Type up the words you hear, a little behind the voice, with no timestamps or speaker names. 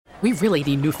We really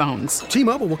need new phones.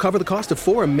 T-Mobile will cover the cost of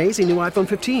 4 amazing new iPhone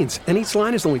 15s, and each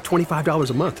line is only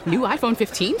 $25 a month. New iPhone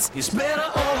 15s? It's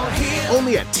better over here.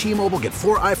 Only at T-Mobile, get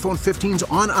 4 iPhone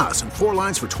 15s on us and 4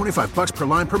 lines for $25 per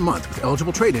line per month with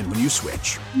eligible trade-in when you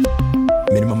switch.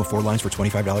 Minimum of 4 lines for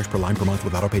 $25 per line per month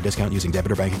with autopay discount using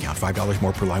debit or bank account. $5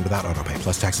 more per line without autopay,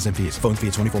 plus taxes and fees. Phone fee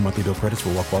at 24 monthly bill credits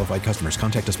for well-qualified customers.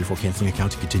 Contact us before canceling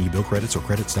account to continue bill credits or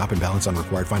credit stop and balance on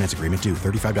required finance agreement due.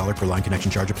 $35 per line connection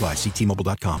charge applies. See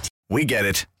T-Mobile.com. We get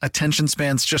it. Attention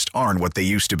spans just aren't what they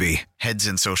used to be. Heads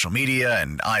in social media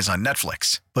and eyes on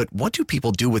Netflix. But what do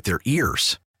people do with their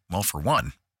ears? Well, for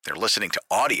one, they're listening to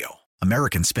audio.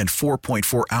 Americans spend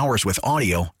 4.4 hours with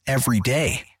audio every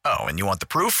day. Oh, and you want the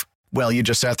proof? Well, you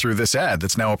just sat through this ad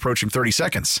that's now approaching 30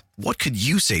 seconds. What could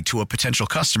you say to a potential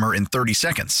customer in 30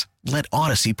 seconds? Let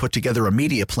Odyssey put together a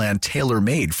media plan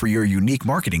tailor-made for your unique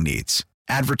marketing needs.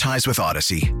 Advertise with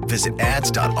Odyssey. Visit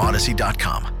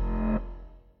ads.odyssey.com.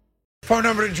 Phone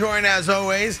number to join, as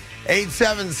always,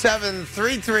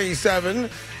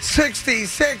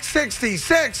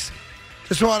 877-337-6666.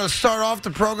 Just want to start off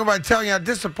the program by telling you how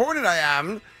disappointed I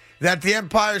am that the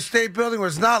Empire State Building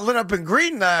was not lit up in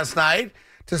green last night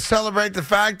to celebrate the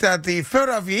fact that the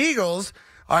Philadelphia Eagles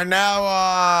are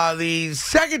now the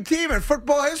second team in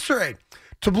football history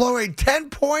to blow a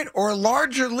 10-point or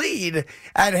larger lead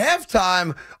at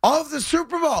halftime of the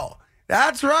Super Bowl.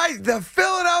 That's right, the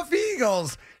Philadelphia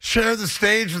Eagles share the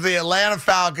stage with the Atlanta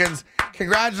Falcons.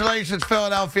 Congratulations,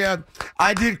 Philadelphia.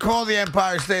 I did call the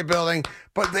Empire State Building,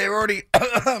 but they already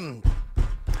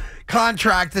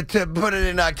contracted to put it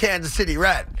in Kansas City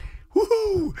red.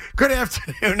 Woohoo! Good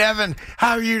afternoon, Evan.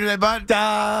 How are you today, bud?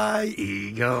 Die,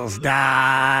 Eagles,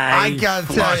 die. I gotta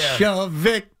tell you. Flush of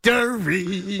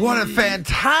victory. What a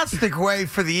fantastic way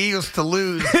for the Eagles to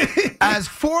lose. As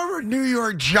former New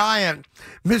York Giant,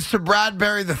 Mr.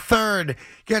 Bradbury III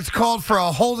gets called for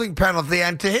a holding penalty,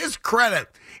 and to his credit,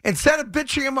 instead of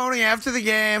bitching and moaning after the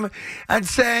game and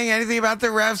saying anything about the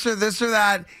refs or this or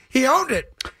that, he owned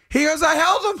it. He goes, I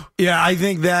held him. Yeah, I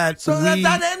think that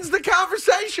that ends the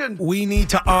conversation. We need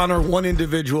to honor one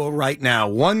individual right now.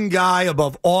 One guy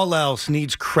above all else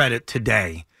needs credit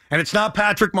today. And it's not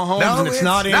Patrick Mahomes, and it's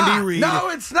not Andy Reid. No,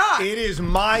 it's not. It is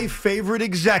my favorite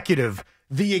executive,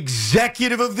 the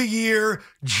executive of the year,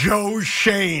 Joe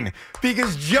Schoen.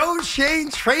 Because Joe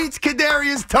Schoen trades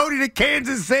Kadarius Toney to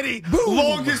Kansas City. Boom.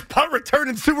 Longest punt return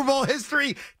in Super Bowl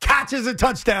history. Catches a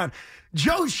touchdown.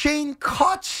 Joe Schoen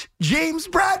cuts James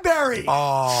Bradbury.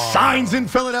 Signs in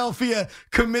Philadelphia,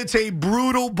 commits a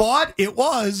brutal, but it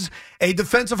was a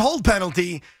defensive hold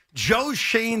penalty. Joe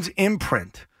Schoen's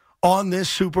imprint on this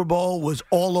Super Bowl was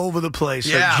all over the place.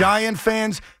 Yeah. So Giant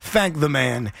fans, thank the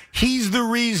man. He's the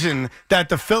reason that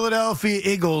the Philadelphia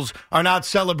Eagles are not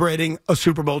celebrating a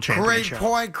Super Bowl championship.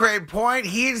 Great point.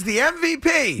 He is the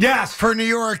MVP. Yes. For New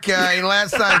York in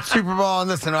last night's Super Bowl. And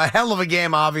listen, a hell of a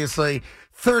game, obviously.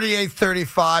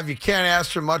 38-35. You can't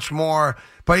ask for much more.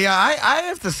 But, yeah, I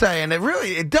have to say, and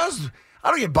it does,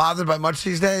 I don't get bothered by much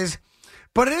these days,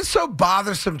 but it is so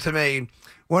bothersome to me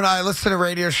when I listen to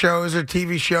radio shows or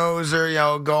TV shows or,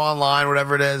 go online,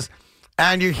 whatever it is,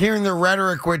 and you're hearing the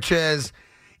rhetoric, which is,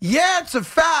 yeah, it's a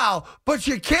foul, but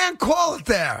you can't call it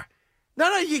there.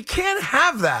 No, you can't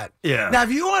have that. Yeah. Now,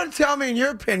 if you want to tell me, in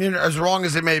your opinion, as wrong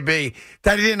as it may be,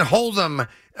 that he didn't hold him,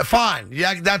 fine.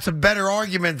 Yeah, that's a better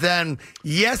argument than,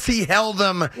 yes, he held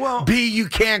him, Well, B, you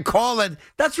can't call it.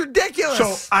 That's ridiculous.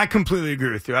 So I completely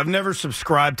agree with you. I've never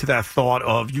subscribed to that thought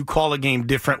of you call a game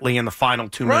differently in the final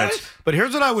 2 minutes. Right. But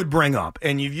here's what I would bring up.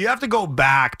 And you have to go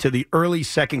back to the early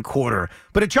second quarter.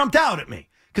 But it jumped out at me.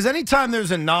 Because anytime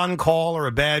there's a non-call or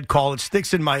a bad call, it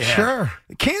sticks in my head. Sure.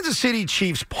 The Kansas City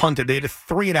Chiefs punted. They had a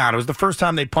 3-and-out. It was the first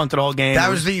time they punted all game. That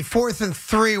was the 4th and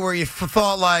 3 where you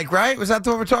thought, right? Was that the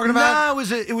one we're talking about? No,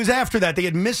 it was after that. They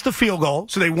had missed the field goal,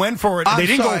 so they went for it. They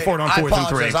didn't go for it on 4th and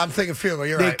 3. I'm thinking field goal.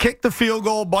 You're They right. kicked the field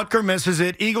goal. Butker misses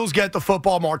it. Eagles get the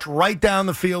football, march right down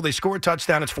the field. They score a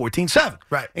touchdown. It's 14-7.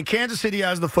 Right. And Kansas City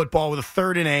has the football with a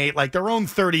 3rd and 8, like their own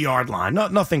 30-yard line.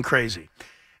 Nothing crazy.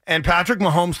 And Patrick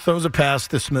Mahomes throws a pass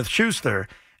to Smith-Schuster,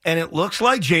 and it looks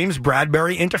like James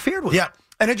Bradbury interfered with it.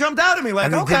 And it jumped out at me like,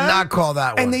 and they okay. did not call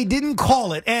that one. And they didn't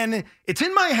call it. And it's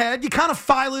in my head. You kind of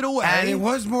file it away. And it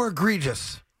was more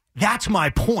egregious. That's my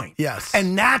point. Yes.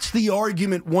 And that's the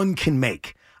argument one can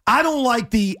make. I don't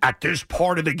like at this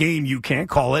part of the game, you can't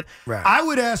call it. Right. I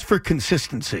would ask for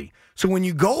consistency. So when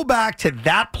you go back to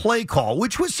that play call,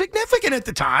 which was significant at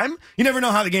the time, you never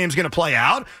know how the game's going to play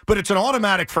out, but it's an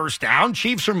automatic first down.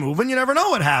 Chiefs are moving. You never know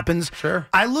what happens. Sure.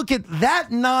 I look at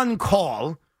that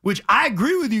non-call, which I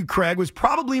agree with you, Craig, was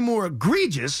probably more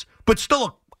egregious, but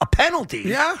still a penalty.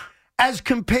 Yeah. as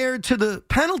compared to the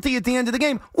penalty at the end of the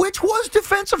game, which was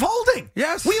defensive holding.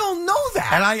 Yes. We all know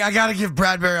that. And I got to give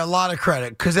Bradbury a lot of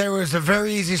credit because there was a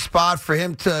very easy spot for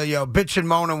him to, bitch and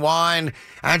moan and whine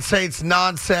and say it's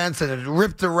nonsense and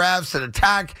rip the refs and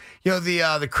attack,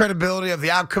 the credibility of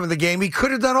the outcome of the game. He could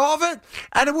have done all of it,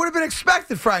 and it would have been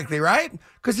expected, frankly, right?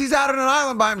 Because he's out on an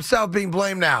island by himself being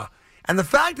blamed now. And the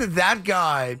fact that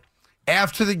guy,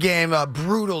 after the game, a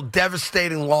brutal,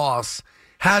 devastating loss,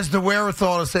 has the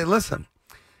wherewithal to say, listen,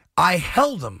 I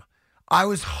held him. I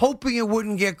was hoping it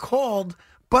wouldn't get called,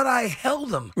 but I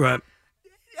held him. Right.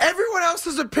 Everyone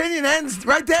else's opinion ends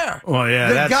right there. Well, yeah.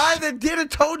 The guy that did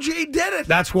it told you he did it.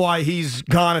 That's why he's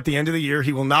gone at the end of the year.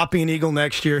 He will not be an Eagle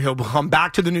next year. He'll come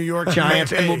back to the New York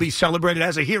Giants and will be celebrated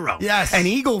as a hero. Yes. And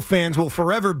Eagle fans will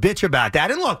forever bitch about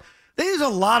that. And look, there's a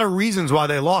lot of reasons why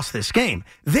they lost this game.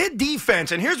 Their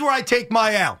defense, and here's where I take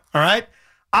my L, all right?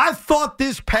 I thought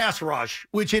this pass rush,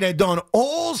 which it had done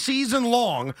all season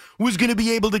long, was going to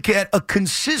be able to get a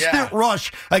consistent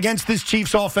rush against this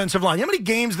Chiefs offensive line. You know how many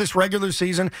games this regular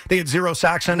season they had 0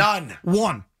 sacks in? None.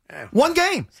 One. Yeah. One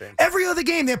game. Same. Every other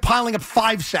game, they're piling up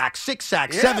 5 sacks, 6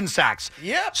 sacks, 7 sacks.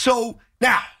 Yep. So,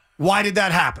 now, why did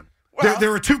that happen? Well,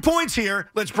 there are 2 points here.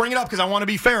 Let's bring it up because I want to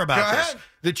be fair about this. Ahead.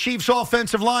 The Chiefs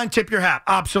offensive line, tip your hat.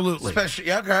 Absolutely. Especially,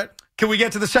 go ahead. Can we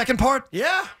get to the second part?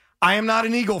 Yeah. I am not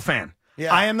an Eagle fan.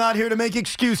 Yeah. I am not here to make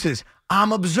excuses.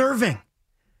 I'm observing.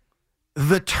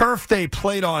 The turf they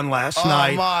played on last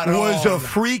night was a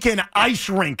freaking ice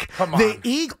rink. Come on. The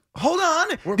Eagle. Hold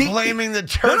on. We're blaming the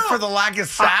turf for the lack of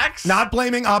sacks? Not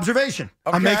blaming observation.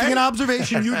 Okay. I'm making an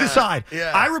observation. You decide.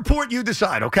 Yeah. I report, you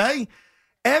decide, okay?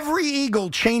 Every Eagle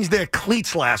changed their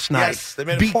cleats last night Yes, they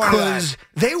made a point of that. because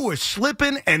they were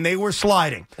slipping and they were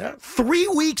sliding. Yeah. 3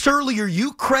 weeks earlier,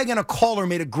 you, Craig, and a caller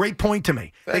made a great point to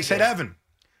me. They said, Evan,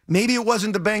 maybe it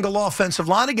wasn't the Bengal offensive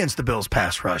line against the Bills'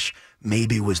 pass rush.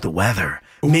 Maybe it was the weather.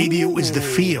 Maybe it was the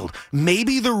field.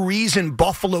 Maybe the reason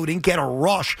Buffalo didn't get a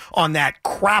rush on that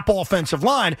crap offensive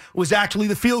line was actually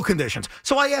the field conditions.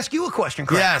 So I ask you a question,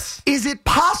 Craig. Yes. Is it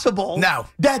possible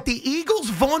that the Eagles'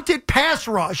 vaunted pass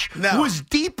rush was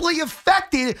deeply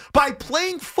affected by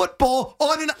playing football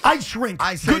on an ice rink?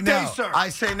 I say Good no. day, sir. I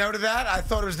say no to that. I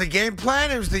thought it was the game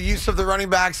plan. It was the use of the running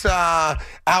backs out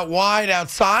wide,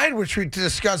 outside, which we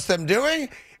discussed them doing.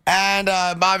 And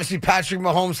obviously, Patrick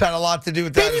Mahomes had a lot to do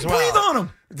with that They as didn't well. breathe on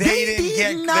him. They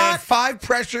had 5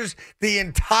 pressures the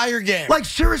entire game. Like,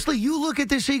 seriously, you look at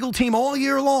this Eagle team all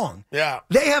year long. Yeah.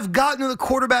 They have gotten to the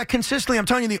quarterback consistently. I'm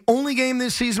telling you, the only game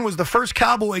this season was the first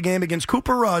Cowboy game against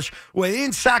Cooper Rush where they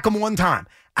didn't sack him one time.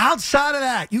 Outside of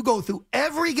that, you go through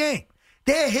every game.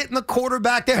 They're hitting the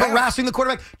quarterback. They're harassing the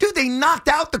quarterback. Dude, they knocked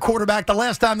out the quarterback the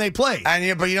last time they played.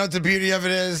 And but you know what the beauty of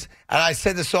it is? And I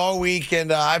said this all week,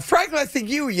 and frankly, I think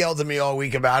you yelled at me all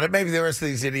week about it. Maybe the rest of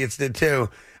these idiots did too.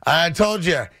 I told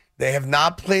you, they have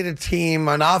not played a team,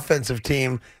 an offensive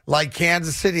team, like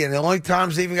Kansas City. And the only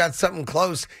times they even got something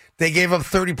close, they gave up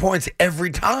 30 points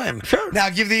every time. Sure. Now,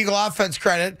 give the Eagle offense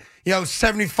credit.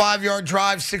 75-yard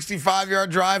drive, 65-yard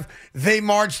drive. They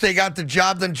marched. They got the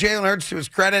job done. Jalen Hurts, to his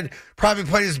credit, probably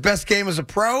played his best game as a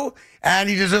pro, and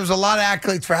he deserves a lot of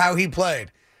accolades for how he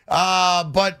played.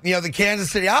 But the Kansas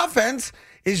City offense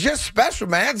is just special,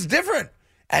 man. It's different.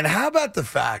 And how about the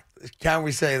fact, can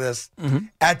we say this? Mm-hmm.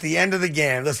 At the end of the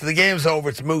game, listen, the game's over.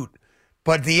 It's moot.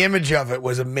 But the image of it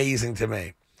was amazing to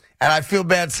me. And I feel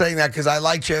bad saying that because I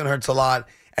like Jalen Hurts a lot.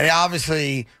 And he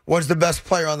obviously was the best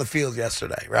player on the field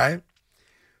yesterday, right?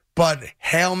 But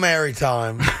Hail Mary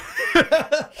time.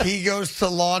 He goes to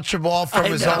launch a ball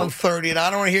from his own 30. And I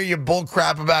don't want to hear your bull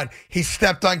crap about he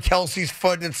stepped on Kelsey's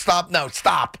foot and it stopped. No,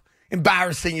 stop.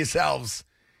 Embarrassing yourselves.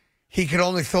 He could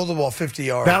only throw the ball 50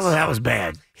 yards. That was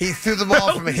bad. He threw the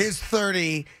ball from his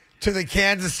 30 to the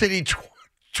Kansas City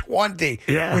 20,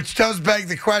 which does beg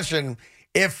the question,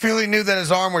 if Philly knew that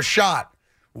his arm was shot,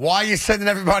 why are you sending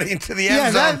everybody into the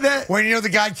end zone when you know the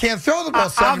guy can't throw the ball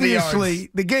 70 yards? Obviously,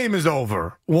 the game is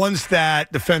over. Once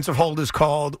that defensive hold is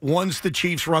called, once the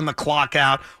Chiefs run the clock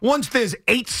out, once there's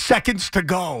 8 seconds to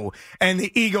go, and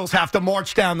the Eagles have to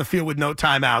march down the field with no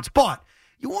timeouts. But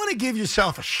you want to give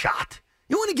yourself a shot.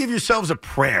 You want to give yourselves a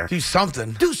prayer. Do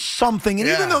something. Do something. And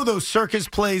even though those circus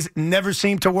plays never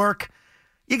seem to work,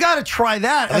 you got to try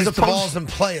that. At least the ball's in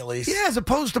play, at least. Yeah, as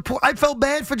opposed to I felt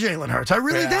bad for Jalen Hurts. I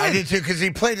really did. I did, too, because he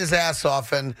played his ass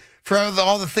off. And for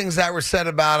all the things that were said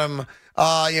about him,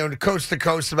 coast to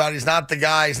coast about he's not the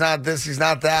guy, he's not this, he's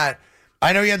not that.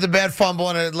 I know he had the bad fumble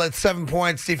and it led 7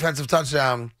 points, defensive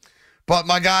touchdown. But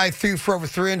my guy threw for over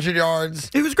 300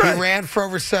 yards. He was great. He ran for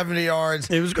over 70 yards.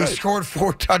 He was good. He scored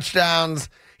 4 touchdowns.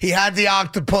 He had the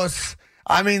octopus.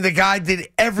 I mean, the guy did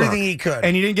everything he could.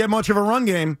 And he didn't get much of a run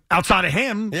game outside of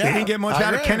him. Yeah, he didn't get much I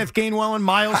out of agree. Kenneth Gainwell and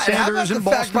Miles How about Sanders the and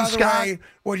fact, Boston by the Scott. way,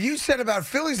 what you said about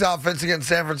Philly's offense against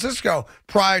San Francisco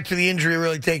prior to the injury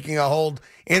really taking a hold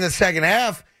in the second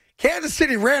half, Kansas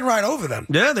City ran right over them.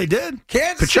 Yeah, they did.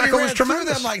 Kansas Pacheco City ran was through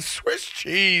tremendous. them like Swiss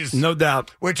cheese. No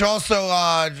doubt. Which also,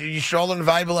 you should all learn a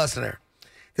valuable lesson there.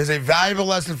 There's a valuable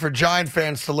lesson for Giant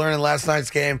fans to learn in last night's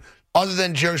game, other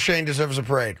than Joe Shane deserves a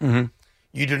parade. Mm-hmm.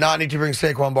 You do not need to bring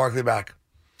Saquon Barkley back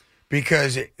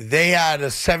because they had a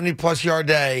 70-plus yard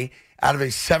day out of a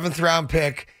 7th-round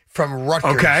pick from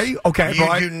Rutgers. Okay, You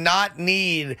right. do not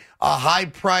need a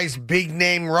high-priced,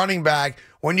 big-name running back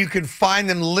when you can find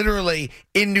them literally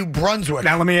in New Brunswick.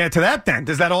 Now, let me add to that then.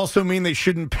 Does that also mean they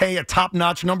shouldn't pay a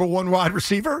top-notch number 1 wide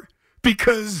receiver?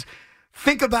 Because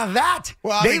think about that.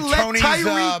 Well, they I mean, let Tony's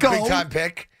Tyreek go. big-time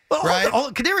pick, Well, right?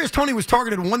 Kadarius Toney was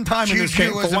targeted one time in this game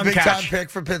Juju for was a one big-time catch. pick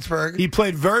for Pittsburgh. He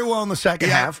played very well in the second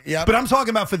half. Yep. But I'm talking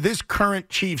about for this current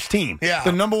Chiefs team. Yeah.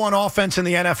 The number 1 offense in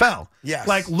the NFL. Yes.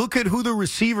 Like, look at who the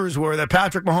receivers were that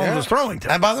Patrick Mahomes was throwing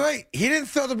to. And by the way, he didn't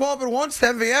throw the ball but once to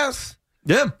MVS.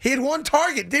 Yeah. He had one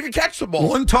target. Didn't even catch the ball.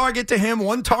 One target to him,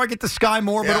 one target to Sky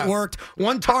Moore, but Yeah. it worked.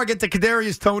 One target to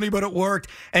Kadarius Toney, but it worked.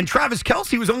 And Travis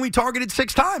Kelce was only targeted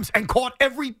 6 times and caught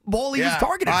every ball he was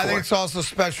targeted I for. think it's also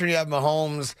special when you have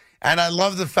Mahomes. And I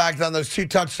love the fact that on those 2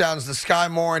 touchdowns to Sky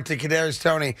Moore and to Kadarius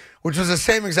Toney, which was the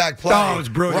same exact play. Oh, it was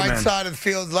brilliant, Right man. side of the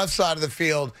field, left side of the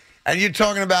field. And you're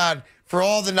talking about, for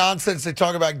all the nonsense they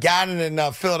talk about Gannon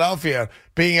in Philadelphia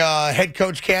being a head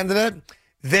coach candidate,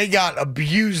 they got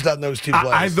abused on those 2 plays.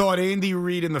 I thought Andy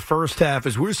Reid in the first half,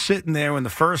 as we're sitting there when the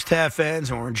first half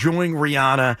ends and we're enjoying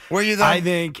Rihanna. Were you, though? I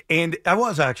think, and I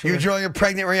was actually. You enjoying a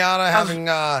pregnant Rihanna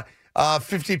having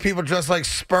 50 people dressed like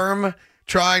sperm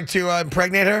trying to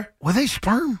impregnate her? Were they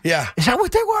sperm? Yeah. Is that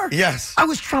what they were? Yes. I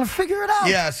was trying to figure it out.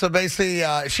 Yeah, so basically,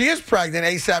 she is pregnant.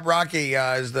 A$AP Rocky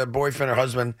is the boyfriend or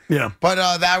husband. Yeah. But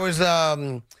that was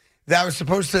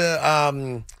supposed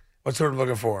to, what's the word I'm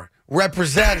looking for?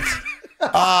 Represent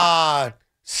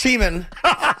semen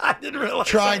I didn't realize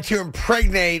trying to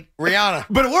impregnate Rihanna.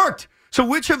 But it worked. So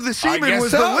which of the semen guess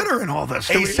was so. the winner in all this?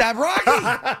 A$AP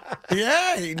Rocky.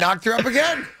 Yeah, he knocked her up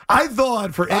again. I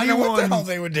thought for I know what the hell anyone,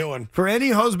 they were doing. for any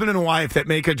husband and wife that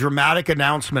make a dramatic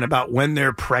announcement about when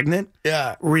they're pregnant,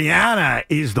 Yeah. Rihanna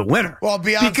is the winner. Well,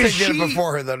 Beyonce Because did she- it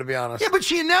before her, though, to be honest. Yeah, but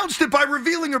she announced it by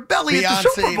revealing her belly at the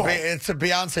Super Bowl. It's a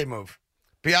Beyonce move.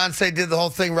 Beyonce did the whole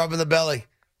thing rubbing the belly.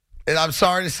 And I'm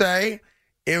sorry to say,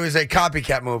 it was a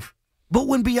copycat move. But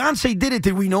when Beyonce did it,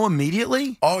 did we know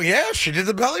immediately? Oh, yeah, she did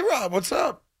the belly rub. What's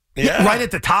up? Yeah. Right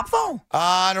at the top, though?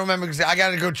 I don't remember exactly. I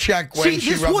got to go check when See,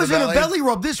 she this rubbed wasn't the belly. a belly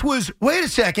rub. This was, wait a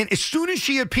second, as soon as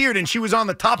she appeared and she was on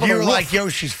the top of You the were roof. like, yo,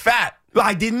 she's fat.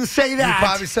 I didn't say You that.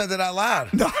 probably said that out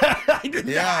loud. No, I did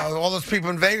Yeah, not. all those people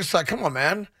in Vegas are like, come on,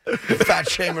 man. You're fat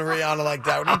shaming Rihanna like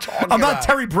that. What are you talking I'm about? not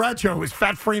Terry Bradshaw who's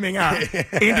fat framing out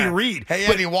Andy Reid. Hey,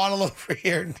 Eddie, waddle over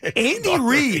here. Andy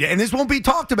Reid, and this won't be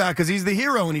talked about because he's the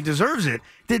hero and he deserves it,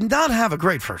 did not have a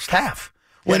great first half.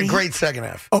 He had a great second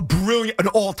half. A brilliant, an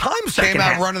all-time second Came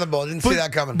out half. running the ball. Didn't see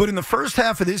that coming. But in the first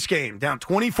half of this game, down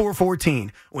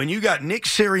 24-14, when you got Nick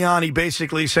Sirianni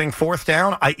basically saying 4th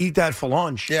down, I eat that for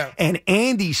lunch. Yeah. And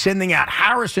Andy sending out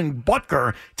Harrison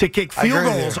Butker to kick I field agree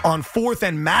with goals you. on 4th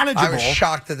and manageable. I was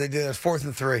shocked that they did this. 4th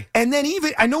and 3. And then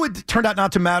even, I know it turned out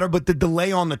not to matter, but the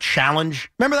delay on the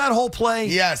challenge. Remember that whole play?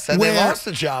 Yes, and they Where lost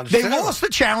the challenge, They too. lost the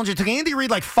challenge. It took Andy Reid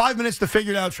like 5 minutes to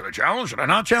figure it out. Should I challenge? Should I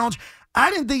not challenge? I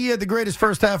didn't think he had the greatest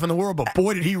first half in the world, but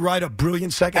boy, did he write a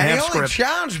brilliant second And he half only script.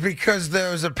 challenged because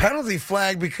there was a penalty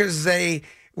flag because they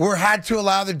had to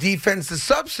allow the defense to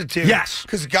substitute. Yes.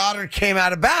 Because Goddard came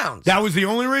out of bounds. That was the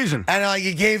only reason. And like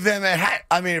it gave them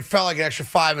it felt like an extra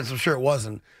 5 minutes. I'm sure it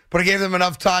wasn't, but it gave them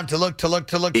enough time to look.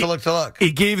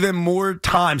 It gave them more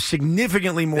time,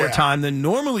 significantly more Yeah. time than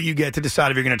normally you get to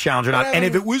decide if you're going to challenge or not. But I And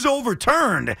if mean- it was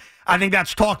overturned, I think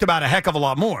that's talked about a heck of a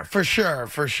lot more. For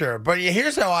sure. But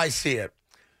here's how I see it.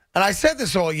 And I said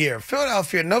this all year.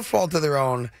 Philadelphia, no fault of their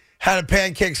own, had a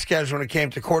pancake schedule when it came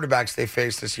to quarterbacks they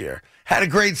faced this year. Had a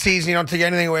great season. You don't take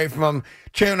anything away from them.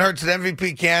 Jalen Hurts, an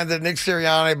MVP candidate. Nick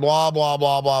Sirianni, blah, blah,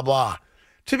 blah, blah, blah.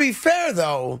 To be fair,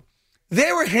 though,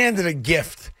 they were handed a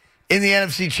gift in the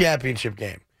NFC Championship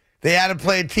game. They had to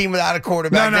play a team without a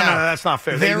quarterback. No, Now, that's not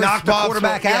fair. They they're knocked the responsible-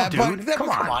 quarterback out, yeah, dude. but Come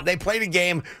on. They played a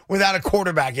game without a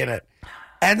quarterback in it.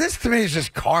 And this, to me, is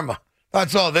just karma.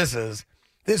 That's all this is.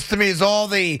 This, to me, is all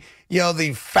the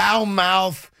foul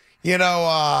mouth,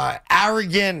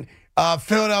 arrogant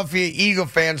Philadelphia Eagle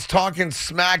fans talking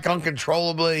smack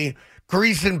uncontrollably,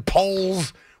 greasing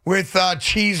poles with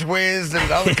Cheese Whiz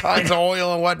and other kinds of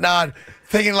oil and whatnot.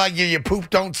 thinking like your poop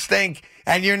don't stink,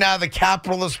 and you're now the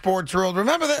capital of sports world.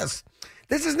 Remember this.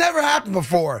 This has never happened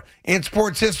before in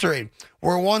sports history,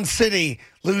 where one city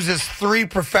loses 3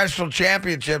 professional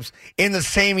championships in the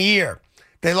same year.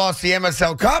 They lost the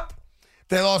MSL Cup,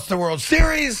 they lost the World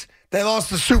Series, they lost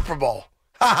the Super Bowl.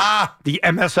 The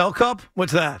MSL Cup?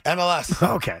 What's that?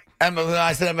 MLS. Okay.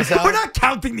 I said MSL. We're not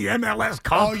counting the MLS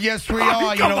Cup. Oh, yes, we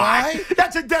are. You know why?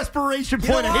 That's a desperation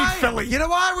point. I hate Philly. You know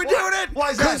why we're doing it? Why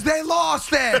is that? Because they lost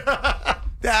it.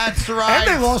 That's right. And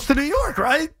they lost to New York,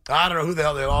 right? I don't know who the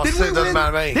hell they lost to. It doesn't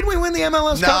matter to me. Didn't we win the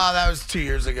MLS Cup? No, that was 2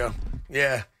 years ago.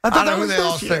 Yeah. I thought don't know that who was they this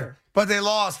lost year. to. But they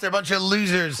lost. They're a bunch of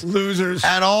losers. Losers.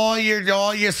 And all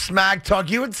your smack talk.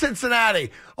 You in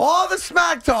Cincinnati. All the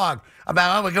smack talk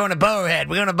about, we're going to Bowerhead.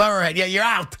 We're going to Bowerhead. Yeah, you're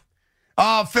out.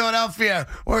 Oh, Philadelphia.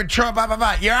 We're in Trump.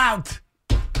 You're out.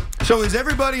 So is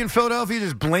everybody in Philadelphia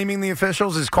just blaming the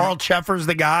officials? Is Carl Cheffers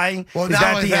the guy? Well, is not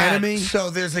that only the enemy? So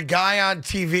there's a guy on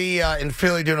TV in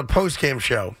Philly doing a post-game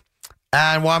show.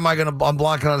 And why am I going to... I'm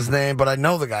blocking on his name, but I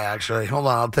know the guy, actually. Hold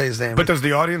on, I'll tell you his name. But does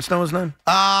the audience know his name?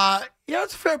 Yeah,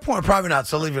 it's a fair point. Probably not,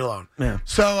 so leave it alone. Yeah.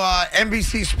 So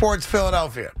NBC Sports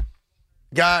Philadelphia.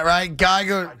 Guy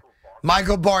goes...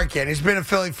 Michael Barkan. He's been in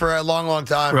Philly for a long, long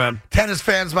time. Right. Tennis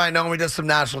fans might know him. He does some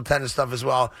national tennis stuff as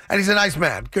well. And he's a nice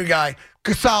man. Good guy.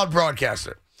 Good, solid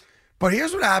broadcaster. But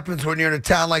here's what happens when you're in a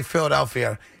town like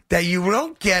Philadelphia that you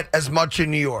don't get as much in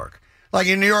New York. Like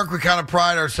in New York, we kind of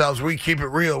pride ourselves. We keep it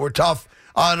real. We're tough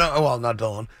on, well, not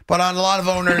Dylan, but on a lot of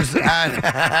owners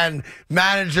and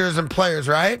managers and players,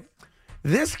 right?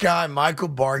 This guy, Michael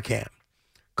Barkan,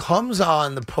 comes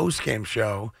on the postgame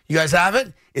show. You guys have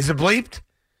it? Is it bleeped?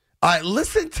 All right,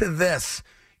 listen to this.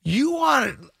 You want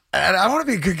it, and I want to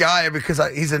be a good guy because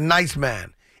he's a nice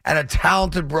man and a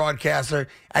talented broadcaster,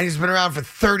 and he's been around for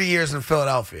 30 years in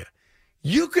Philadelphia.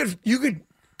 You could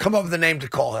come up with a name to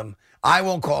call him. I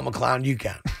won't call him a clown. You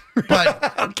can.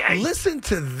 But Okay. Listen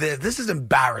to this. This is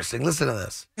embarrassing. Listen to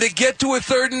this. They get to a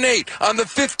 3rd and 8 on the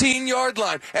 15-yard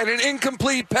line and an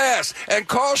incomplete pass, and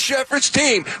Carl Shepard's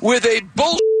team with a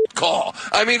bullshit call.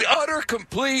 I mean, utter,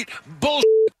 complete bullshit.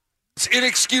 It's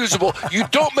inexcusable. You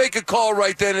don't make a call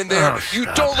right then and there. You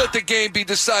don't let the game be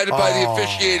decided by the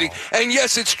officiating. And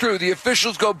yes, it's true. The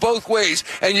officials go both ways,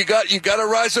 and you got to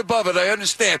rise above it. I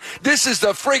understand. This is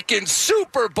the freaking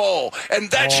Super Bowl, and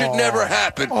that should never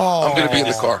happen. I'm going to be in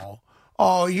the car.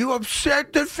 Oh, you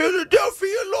upset that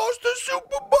Philadelphia lost the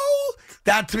Super Bowl?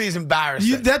 That to me is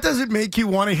embarrassing. That doesn't make you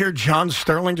want to hear John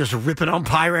Sterling just rip an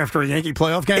umpire after a Yankee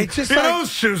playoff game? It's just you like- know,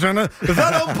 Susan,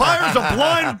 that umpire's a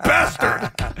blind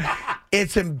bastard.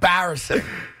 It's embarrassing,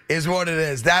 is what it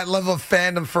is. That level of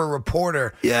fandom for a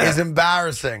reporter is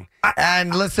embarrassing.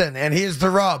 And listen, and here's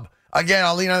the rub. Again,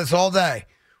 I'll lean on this all day.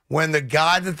 When the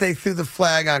guy that they threw the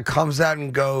flag on comes out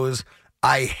and goes,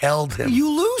 I held him. You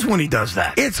lose when he does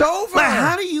that. It's over. Now,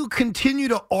 how do you continue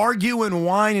to argue and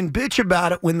whine and bitch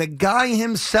about it when the guy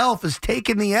himself is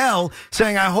taking the L,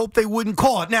 saying, I hope they wouldn't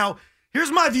call it? Now,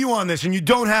 here's my view on this, and you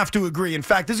don't have to agree. In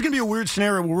fact, this is going to be a weird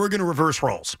scenario where we're going to reverse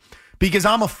roles because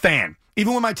I'm a fan.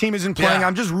 Even when my team isn't playing,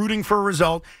 I'm just rooting for a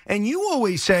result. And you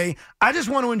always say, I just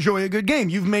want to enjoy a good game.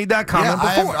 You've made that comment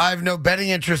before. I have no betting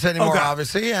interest anymore,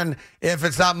 obviously. And if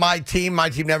it's not my team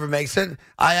never makes it,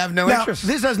 I have no interest.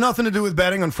 This has nothing to do with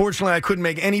betting. Unfortunately, I couldn't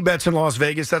make any bets in Las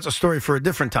Vegas. That's a story for a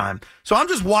different time. So I'm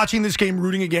just watching this game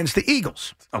rooting against the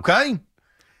Eagles. Okay?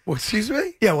 Well, excuse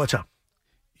me? Yeah, what's up?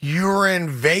 You were in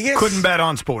Vegas? Couldn't bet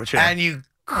on sports, yeah. And you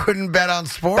couldn't bet on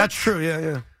sports? That's true,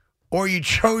 yeah. Or you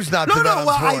chose not to bet on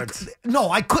sports?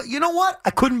 I could. You know what? I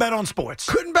couldn't bet on sports.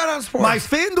 Couldn't bet on sports. My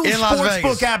FanDuel in Las Sportsbook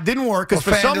Vegas. app didn't work because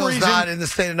for some FanDuel's reason not in the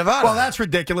state of Nevada. Well, that's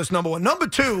ridiculous. Number one. Number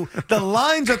two, the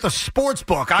lines at the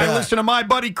sportsbook. I listen to my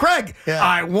buddy Craig. Yeah.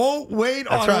 I won't wait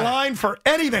online for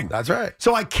anything. That's right.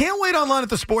 So I can't wait online at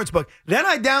the sportsbook. Then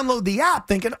I download the app,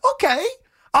 thinking, okay,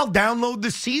 I'll download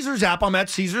the Caesars app. I'm at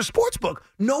Caesars Sportsbook.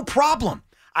 No problem.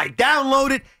 I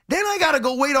download it. Then I got to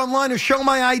go wait online to show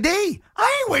my ID.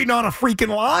 I ain't waiting on a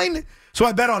freaking line. So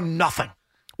I bet on nothing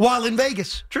while in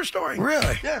Vegas. True story.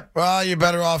 Really? Yeah. Well, you're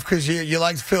better off because you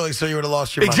liked Philly, so you would have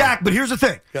lost your money. Exactly. But here's the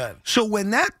thing. Good. So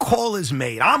when that call is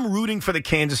made, I'm rooting for the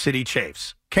Kansas City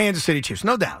Chiefs. Kansas City Chiefs,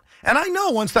 no doubt. And I know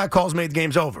once that call's made, the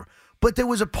game's over. But there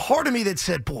was a part of me that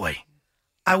said, boy,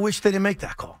 I wish they didn't make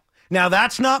that call. Now,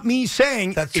 that's not me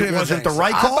saying it wasn't the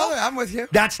right call. I'm with you.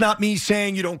 That's not me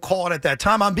saying you don't call it at that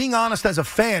time. I'm being honest as a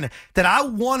fan that I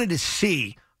wanted to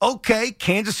see, okay,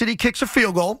 Kansas City kicks a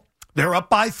field goal. They're up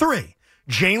by 3.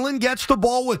 Jalen gets the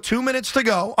ball with 2 minutes to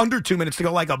go, under 2 minutes to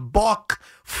go, like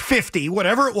 $150,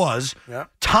 whatever it was. Yeah.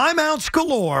 Timeouts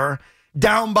galore,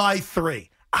 down by 3.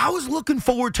 I was looking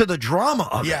forward to the drama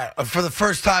of it. Yeah, for the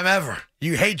first time ever.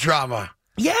 You hate drama.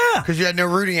 Yeah. Because you had no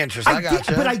rooting interest. I got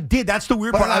you. But I did. That's the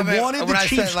weird part. I wanted the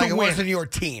Chiefs to win. It wasn't your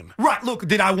team. Right. Look,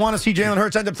 did I want to see Jalen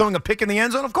Hurts end up throwing a pick in the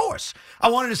end zone? Of course. I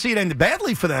wanted to see it end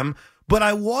badly for them. But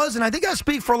I was, and I think I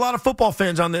speak for a lot of football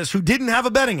fans on this who didn't have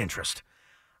a betting interest.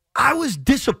 I was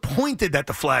disappointed that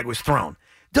the flag was thrown.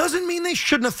 Doesn't mean they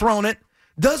shouldn't have thrown it.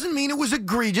 Doesn't mean it was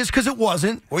egregious, because it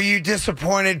wasn't. Were you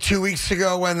disappointed 2 weeks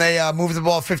ago when they moved the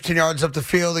ball 15 yards up the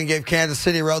field and gave Kansas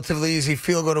City a relatively easy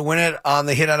field goal to win it on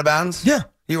the hit out of bounds? Yeah.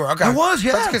 You were, okay. I was,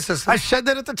 yeah. That's consistent. I said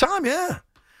that at the time, yeah.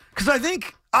 Because I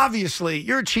think, obviously,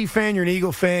 you're a Chief fan, you're an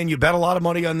Eagle fan, you bet a lot of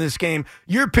money on this game.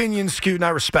 Your opinion's skewed, and I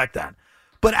respect that.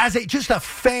 But as just a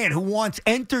fan who wants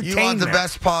entertainment. You want the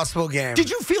best possible game.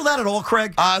 Did you feel that at all,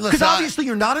 Craig? Listen, Because obviously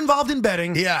you're not involved in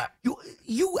betting. Yeah.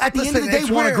 You at the end of the day,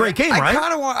 want a great game, right?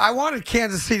 I wanted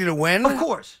Kansas City to win. Of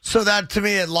course. So that, to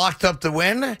me, it locked up the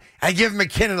win. I give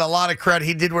McKinnon a lot of credit.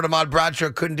 He did what Ahmad Bradshaw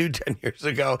couldn't do 10 years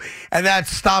ago, and that's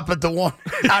stop at the one.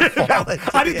 Not fall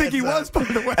into I didn't think he was, by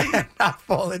the way. Not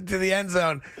fall into the end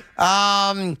zone.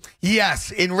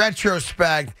 Yes, in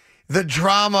retrospect, the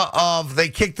drama of they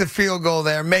kick the field goal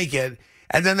there, make it,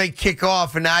 and then they kick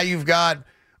off, and now you've got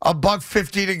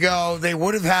 $1:50 to go. They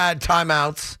would have had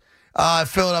timeouts.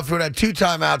 Philadelphia would have 2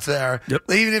 timeouts there,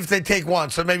 even if they take one.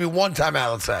 So maybe 1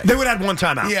 timeout, let's say. They would have had 1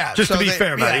 timeout. Yeah. Just to be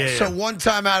fair about it. Yeah, so 1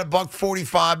 timeout,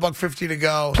 $1:45, $1:50 to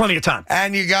go. Plenty of time.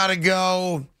 And you got to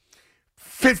go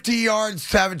 50 yards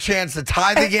to have a chance to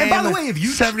tie the game. And by the way, if you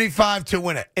 75 to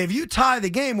win it. If you tie the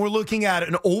game, we're looking at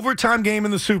an overtime game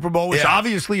in the Super Bowl, which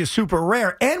obviously is super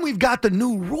rare, and we've got the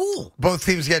new rule. Both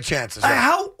teams get chances. Right?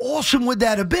 How awesome would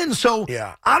that have been? So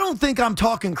I don't think I'm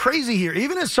talking crazy here.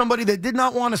 Even as somebody that did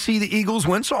not want to see the Eagles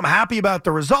win, so I'm happy about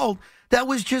the result, that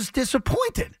was just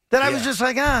disappointed. That I was just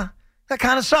like, that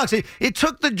kind of sucks. It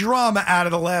took the drama out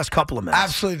of the last couple of minutes.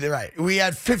 Absolutely right. We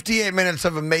had 58 minutes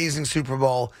of amazing Super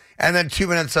Bowl, and then 2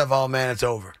 minutes of, oh, man, it's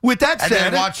over. With that said,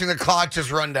 and then watching the clock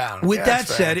just run down. With that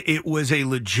said, it was a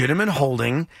legitimate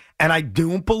holding, and I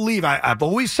don't believe, I've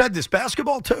always said this,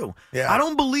 basketball too, I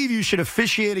don't believe you should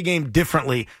officiate a game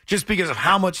differently just because of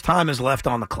how much time is left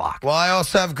on the clock. Well, I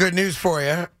also have good news for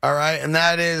you, all right, and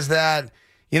that is that,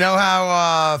 you know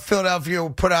how Philadelphia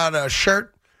put out a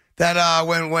shirt that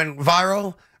went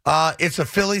viral? It's a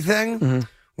Philly thing. Mm-hmm.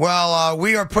 Well,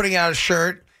 we are putting out a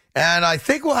shirt, and I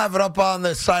think we'll have it up on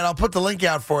the site. I'll put the link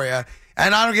out for you.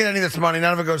 And I don't get any of this money.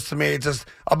 None of it goes to me. It's just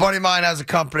a buddy of mine has a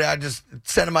company. I just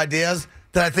send him ideas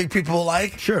that I think people will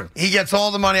like. Sure. He gets all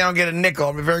the money. I don't get a nickel.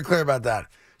 I'll be very clear about that.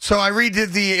 So I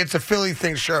redid the It's a Philly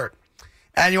Thing shirt.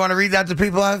 And you want to read that to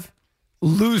people, Ev?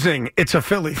 Losing, it's a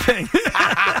Philly thing.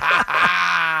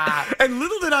 And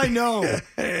little did I know,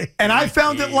 and I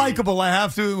found it likable, I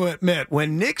have to admit,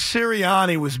 when Nick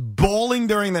Sirianni was bawling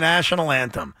during the national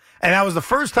anthem, and that was the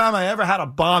first time I ever had a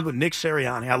bond with Nick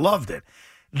Sirianni. I loved it.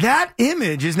 That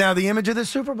image is now the image of the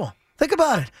Super Bowl. Think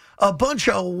about it. A bunch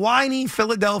of whiny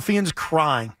Philadelphians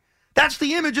crying. That's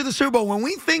the image of the Super Bowl. When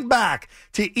we think back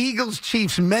to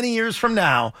Eagles-Chiefs many years from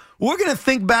now, we're going to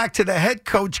think back to the head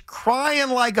coach crying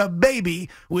like a baby,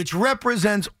 which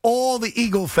represents all the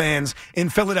Eagle fans in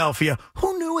Philadelphia.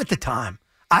 Who knew at the time?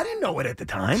 I didn't know it at the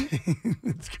time.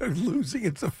 It's losing.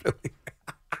 It's a Philly.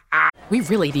 We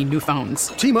really need new phones.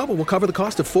 T-Mobile will cover the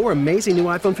cost of 4 amazing new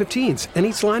iPhone 15s, and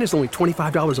each line is only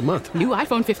 $25 a month. New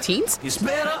iPhone 15s? It's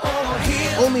better over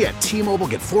here. Only at T-Mobile,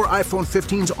 get 4 iPhone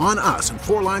 15s on us and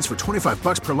 4 lines for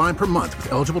 $25 per line per month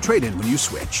with eligible trade-in when you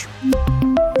switch.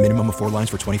 Minimum of 4 lines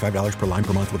for $25 per line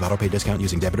per month with autopay discount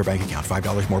using debit or bank account.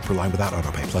 $5 more per line without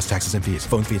autopay, plus taxes and fees.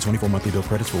 Phone fee at 24 monthly bill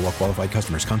credits for well-qualified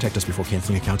customers. Contact us before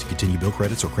canceling account to continue bill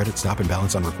credits or credit stop and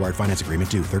balance on required finance agreement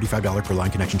due. $35 per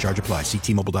line connection charge applies. See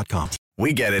T-Mobile.com.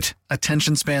 We get it.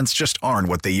 Attention spans just aren't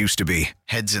what they used to be.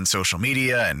 Heads in social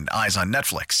media and eyes on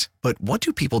Netflix. But what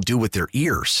do people do with their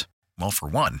ears? Well, for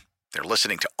one, they're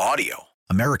listening to audio.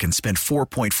 Americans spend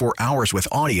 4.4 hours with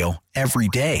audio every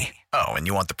day. Oh, and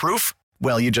you want the proof?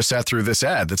 Well, you just sat through this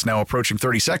ad that's now approaching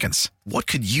 30 seconds. What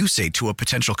could you say to a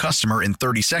potential customer in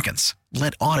 30 seconds?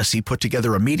 Let Odyssey put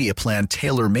together a media plan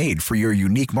tailor-made for your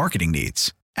unique marketing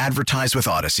needs. Advertise with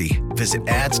Odyssey. Visit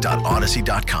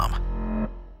ads.odyssey.com.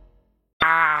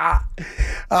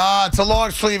 It's a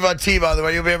long sleeve tee, by the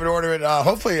way. You'll be able to order it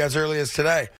hopefully as early as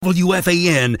today.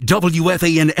 WFAN,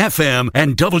 WFAN FM,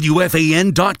 and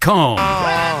WFAN.com.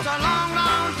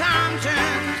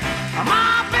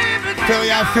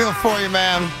 Philly, I feel for you,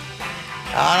 man. And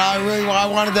I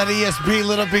wanted that ESP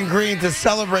lit up in green to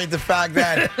celebrate the fact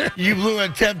that you blew a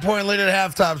 10-point lead at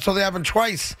halftime. So they happened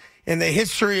twice in the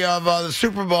history of the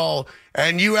Super Bowl,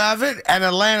 and you have it, and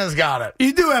Atlanta's got it.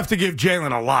 You do have to give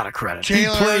Jalen a lot of credit.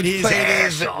 Jalen played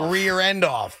his rear end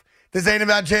off. This ain't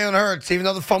about Jalen Hurts, even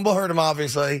though the fumble hurt him,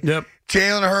 obviously. Yep.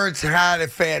 Jalen Hurts had a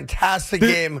fantastic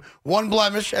game. One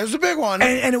blemish. It was a big one.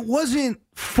 And it wasn't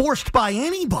forced by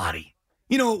anybody.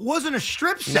 You know, it wasn't a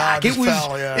strip sack. It was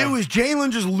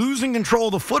Jalen just losing control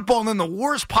of the football, and then the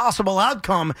worst possible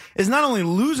outcome is not only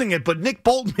losing it, but Nick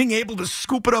Bolton being able to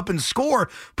scoop it up and score.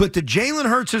 But to Jalen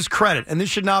Hurts' credit, and this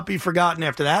should not be forgotten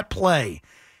after that play,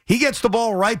 he gets the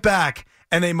ball right back,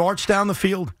 and they march down the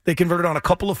field. They converted on a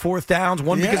couple of fourth downs,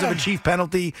 one because of a Chief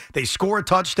penalty. They score a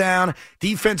touchdown.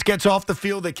 Defense gets off the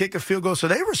field. They kick a field goal. So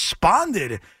they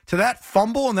responded to that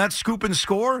fumble and that scoop and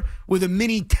score with a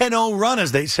mini 10-0 run,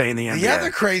 as they say in the NBA. The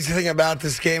other crazy thing about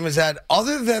this game is that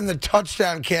other than the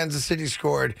touchdown Kansas City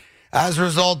scored as a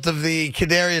result of the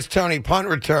Kadarius Toney punt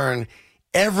return,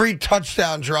 every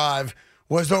touchdown drive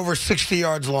was over 60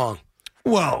 yards long.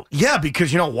 Well, yeah,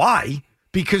 because you know why?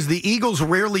 Because the Eagles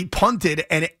rarely punted,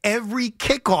 and every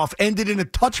kickoff ended in a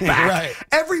touchback. Right.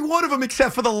 Every one of them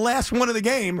except for the last one of the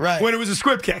game when it was a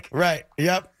squib kick. Right,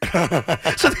 yep.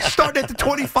 So they started at the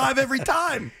 25 every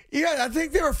time. Yeah, I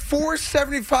think there were 4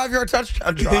 75-yard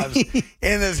touchdown drives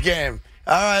in this game.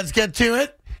 All right, let's get to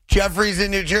it. Jeffrey's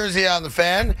in New Jersey on the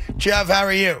Fan. Jeff, how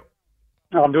are you?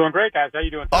 Oh, I'm doing great, guys. How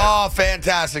you doing today? Oh,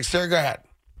 fantastic, sir. Go ahead.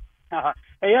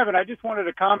 Hey, Evan, I just wanted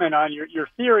to comment on your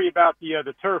theory about the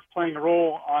turf playing a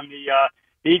role on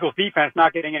the Eagles defense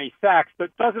not getting any sacks, but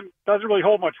doesn't really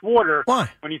hold much water. Why?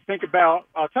 When you think about,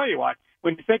 I'll tell you why.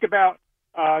 When you think about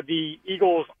the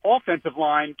Eagles' offensive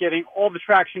line getting all the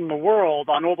traction in the world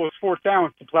on all those fourth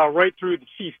downs to plow right through the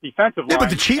Chiefs' defensive line. Yeah, but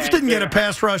the Chiefs didn't get a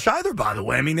pass rush either, by the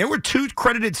way. I mean, there were 2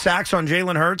 credited sacks on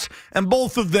Jalen Hurts, and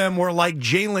both of them were like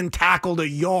Jalen tackled a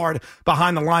yard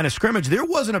behind the line of scrimmage. There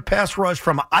wasn't a pass rush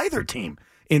from either team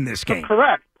in this game.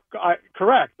 Correct,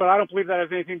 but I don't believe that has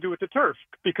anything to do with the turf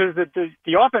because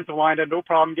the offensive line had no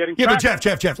problem getting traction.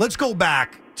 But Jeff, let's go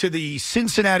back to the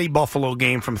Cincinnati-Buffalo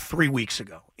game from 3 weeks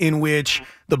ago, in which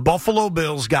the Buffalo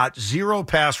Bills got 0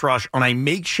 pass rush on a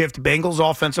makeshift Bengals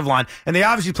offensive line, and they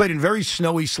obviously played in very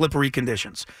snowy, slippery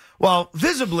conditions. Well,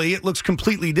 visibly, it looks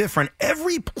completely different.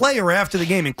 Every player after the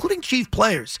game, including Chief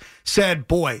players, said,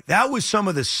 boy, that was some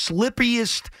of the slippery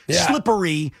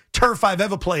turf I've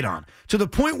ever played on, to the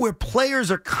point where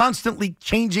players are constantly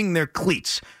changing their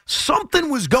cleats. Something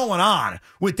was going on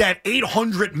with that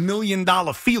 $800 million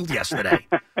field yesterday.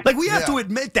 Like, we have to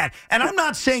admit that. And I'm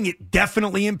not saying it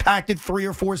definitely impacted 3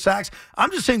 or 4 sacks.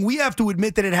 I'm just saying we have to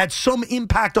admit that it had some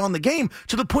impact on the game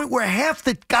to the point where half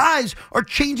the guys are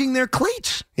changing their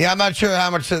cleats. Yeah, I'm not sure how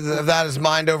much of that is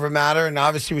mind over matter, and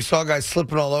obviously we saw guys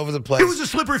slipping all over the place. It was a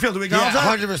slippery field. Do we acknowledge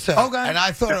that? 100%. Okay. And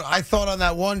I thought on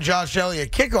that one Josh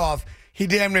Elliott kickoff, he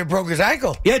damn near broke his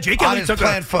ankle. Yeah, Jake Elliott took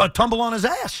a tumble on his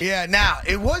ass. Yeah, now,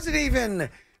 it wasn't even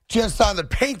just on the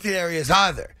painted areas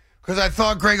either, because I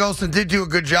thought Greg Olsen did do a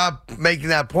good job making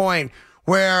that point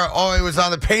where, it was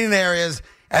on the painted areas,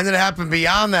 and then it happened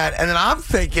beyond that. And then I'm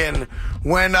thinking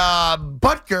when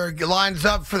Butker lines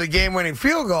up for the game-winning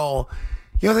field goal,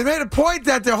 they made a point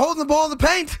that they're holding the ball in the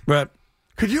paint. Right.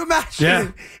 Could you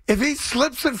imagine if he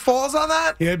slips and falls on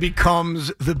that? It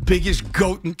becomes the biggest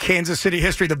goat in Kansas City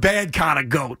history, the bad kind of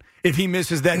goat, if he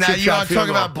misses that chip shot field goal. Now, you want to talk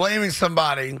about blaming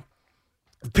somebody.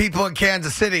 People in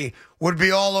Kansas City would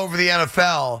be all over the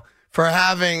NFL for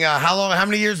having, how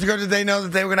many years ago did they know that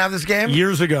they were going to have this game?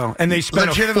 Years ago. And they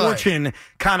spent a fortune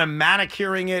kind of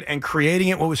manicuring it and creating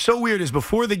it. What was so weird is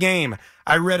before the game,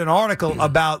 I read an article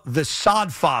about the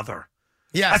Sod Father.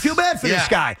 Yes. I feel bad for this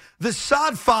guy. The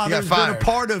Sod Father's been a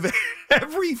part of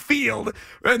every field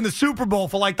in the Super Bowl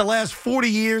for like the last 40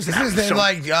 years. Is his name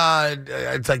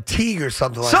it's like Teague or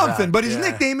something like that? Something, but his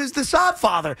nickname is the Sod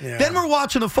Father. Yeah. Then we're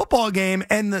watching a football game,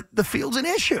 and the field's an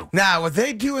issue. Now, what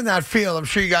they do in that field, I'm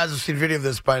sure you guys have seen video of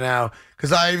this by now,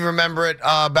 because I even remember it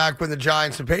back when the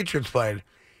Giants and Patriots played,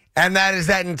 and that is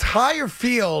that entire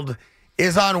field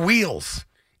is on wheels,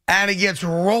 and it gets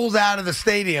rolled out of the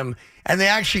stadium, and they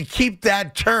actually keep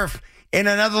that turf in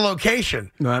another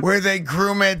location where they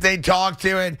groom it, they talk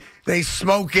to it, they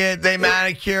smoke it, they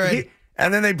manicure it,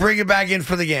 and then they bring it back in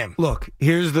for the game. Look,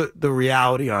 here's the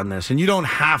reality on this, and you don't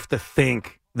have to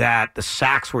think that the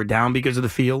sacks were down because of the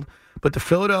field, but the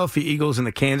Philadelphia Eagles and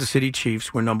the Kansas City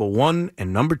Chiefs were number 1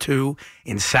 and number 2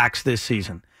 in sacks this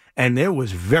season, and there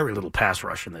was very little pass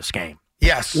rush in this game.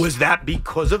 Yes. Was that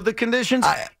because of the conditions?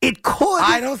 It could.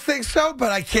 I don't think so,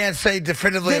 but I can't say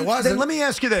definitively it wasn't. Then let me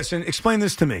ask you this and explain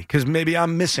this to me, because maybe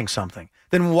I'm missing something.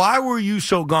 then why were you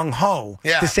so gung-ho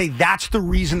to say that's the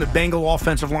reason the Bengal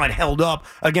offensive line held up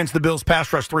against the Bills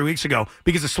pass rush 3 weeks ago?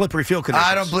 Because of slippery field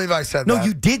conditions. I don't believe I said that. No,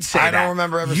 you did say that. I don't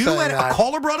remember ever saying that. A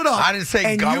caller brought it up. I didn't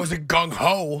say I wasn't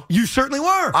gung-ho. You certainly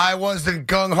were. I wasn't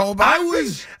gung-ho. But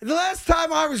the last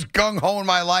time I was gung-ho in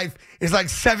my life is like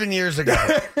 7 years ago.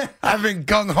 I've been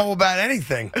gung-ho about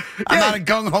anything. I'm not a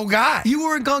gung-ho guy. You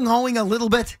were gung-hoing a little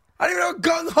bit. I don't even know what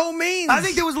gung-ho means. I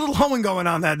think there was a little hoeing going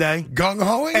on that day.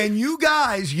 Gung-hoing? And you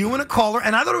guys, you and a caller,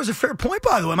 and I thought it was a fair point,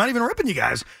 by the way. I'm not even ripping you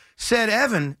guys. Said,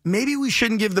 Evan, maybe we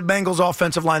shouldn't give the Bengals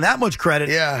offensive line that much credit.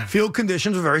 Yeah. Field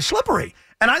conditions are very slippery.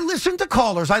 And I listened to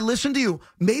callers. I listened to you.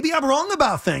 Maybe I'm wrong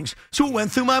about things. So it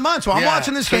went through my mind. So I'm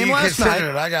watching this game last night.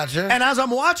 I got you. And as I'm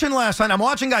watching last night, I'm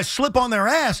watching guys slip on their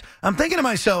ass. I'm thinking to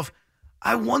myself,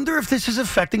 I wonder if this is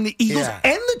affecting the Eagles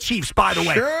and the Chiefs, by the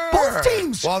way. Both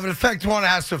teams. Well, if it affects one, it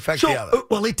has to affect the other.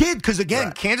 Well, it did, because,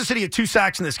 again, Kansas City had 2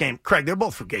 sacks in this game. Craig, they're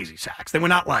both Fugazi sacks. They were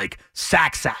not like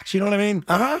sacks. You know what I mean?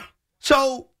 Uh-huh.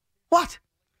 So, what?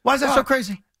 Why is that so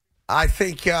crazy? I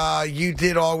think you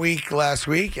did all week last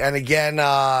week, and again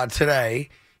today,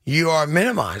 you are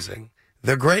minimizing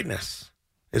the greatness.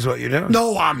 Is what you're doing.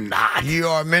 No, I'm not. You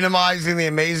are minimizing the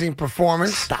amazing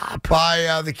performance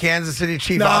by the Kansas City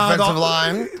Chiefs offensive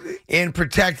line in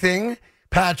protecting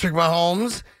Patrick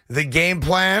Mahomes, the game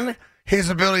plan, his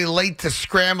ability late to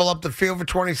scramble up the field for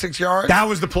 26 yards. That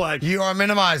was the play. You are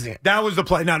minimizing it. That was the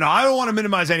play. No, I don't want to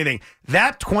minimize anything.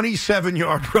 That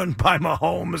 27-yard run by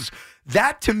Mahomes,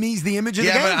 that to me is the image of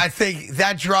the game. Yeah, but I think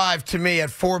that drive to me at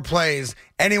 4 plays,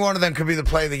 any one of them could be the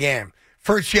play of the game.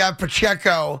 First, you have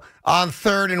Pacheco on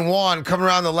 3rd and 1 coming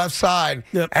around the left side.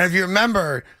 Yep. And if you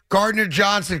remember, Gardner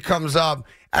Johnson comes up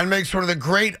and makes one of the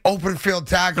great open field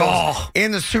tackles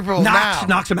in the Super Bowl.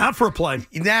 Knocks him out for a play.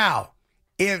 Now,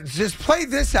 just play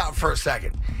this out for a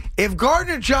second. If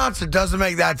Gardner Johnson doesn't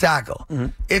make that tackle,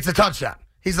 it's a touchdown.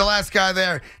 He's the last guy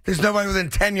there. There's nobody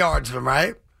within 10 yards of him,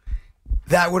 right?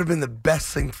 That would have been the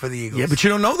best thing for the Eagles. Yeah, but you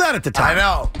don't know that at the time. I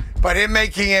know. But him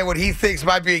making it what he thinks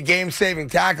might be a game-saving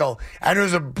tackle, and it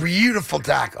was a beautiful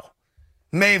tackle,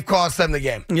 may have cost them the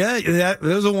game. Yeah,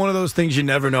 those are one of those things you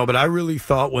never know. But I really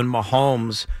thought when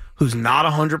Mahomes, who's not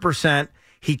 100%,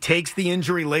 he takes the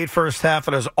injury late first half,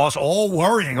 and us all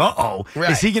worrying,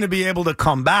 is he going to be able to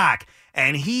come back?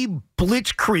 And he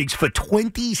blitzkriegs for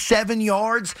 27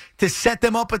 yards to set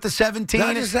them up at the 17.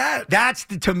 Not just that.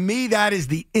 To me, that is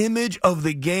the image of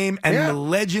the game and the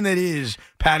legend that is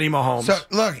Patty Mahomes. So,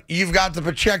 look, you've got the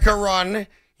Pacheco run,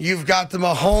 you've got the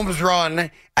Mahomes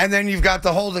run, and then you've got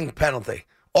the holding penalty.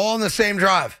 All in the same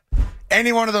drive.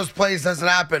 Any one of those plays doesn't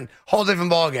happen, whole different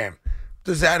ball game.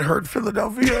 Does that hurt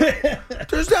Philadelphia?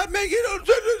 Does that make it?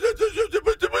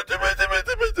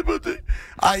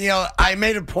 I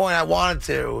made a point. I wanted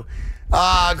to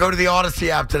go to the Odyssey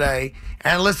app today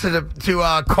and listen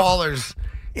to callers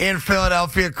in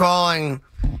Philadelphia calling,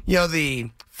 the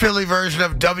Philly version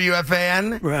of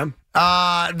WFAN. Right.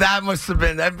 That must have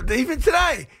been even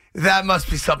today. That must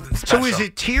be something special. So is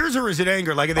it tears or is it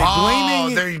anger? Like, are they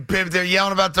blaming? They're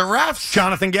yelling about the refs.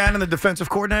 Jonathan Gannon, the defensive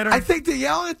coordinator? I think they're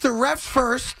yelling at the refs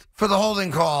first for the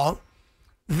holding call.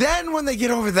 Then when they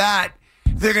get over that,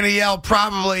 they're going to yell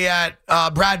probably at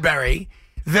Bradbury.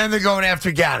 Then they're going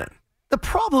after Gannon. The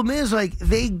problem is,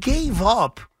 they gave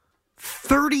up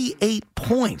 38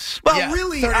 points. Well,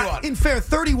 really,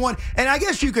 31. And I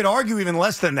guess you could argue even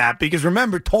less than that because,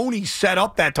 remember, Tony set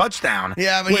up that touchdown.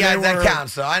 Yeah, but that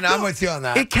counts, though. I'm with you on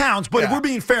that. It counts, but if we're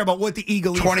being fair about what the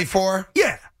Eagles... 24?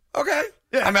 Yeah. Okay.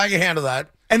 Yeah. I can handle that.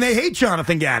 And they hate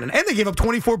Jonathan Gannon. And they gave up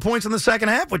 24 points in the second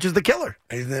half, which is the killer.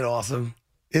 Isn't it awesome?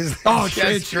 It's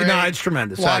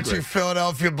tremendous. Watching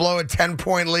Philadelphia blow a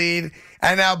 10-point lead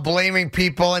and now blaming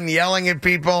people and yelling at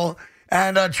people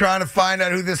and trying to find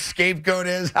out who the scapegoat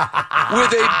is.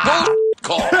 With a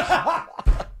call.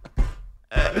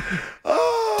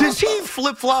 Does he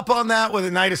flip-flop on that with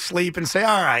a night of sleep and say,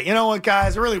 all right, you know what,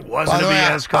 guys, it really wasn't a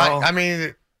BS call? I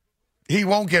mean, he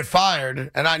won't get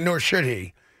fired, and nor should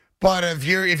he. But if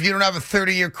you don't have a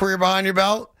 30-year career behind your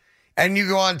belt and you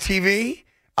go on TV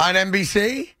on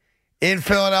NBC in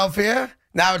Philadelphia,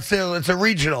 now it's a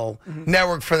regional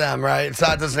network for them, right? It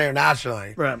doesn't air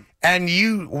nationally. Right. And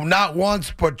you not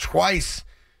once but twice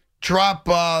drop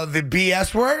the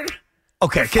BS word.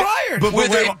 Okay, fired with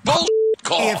a bullshit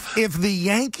call. If the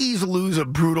Yankees lose a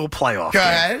brutal playoff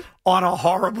game on a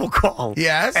horrible call,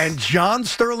 yes, and John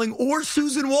Sterling or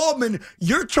Susan Waldman,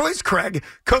 your choice, Craig,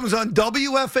 comes on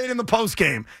WFA in the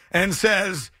postgame and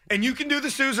says, and you can do the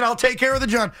Susan, I'll take care of the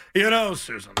John.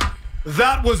 Susan,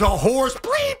 that was a horse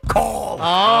bleep call.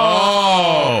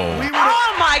 Oh.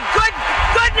 My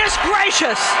goodness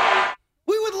gracious.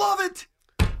 We would love it.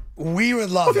 We would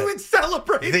love We it. would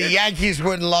celebrate The it. Yankees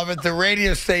wouldn't love it. The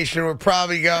radio station would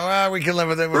probably go, we can live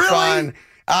with it. We're Really?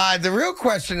 fine. The real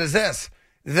question is this.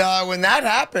 When that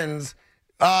happens,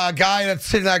 a guy that's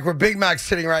sitting like where Big Mac's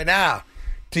sitting right now,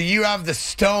 do you have the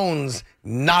stones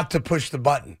not to push the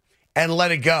button and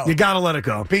let it go? You got to let it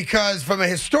go. Because from a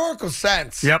historical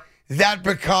sense, Yep. that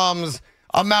becomes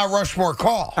a Mount Rushmore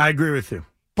call. I agree with you.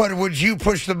 But would you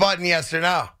push the button, yes or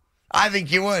no? I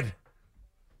think you would.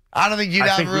 I don't think you'd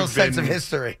have a real sense of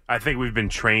history. I think we've been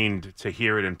trained to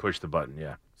hear it and push the button,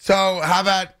 yeah. So how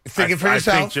about thinking for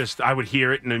yourself? I would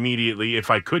hear it and immediately, if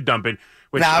I could dump it.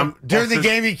 Which, Now, during the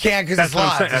game, you can't because it's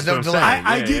live. There's no delay.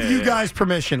 I give you guys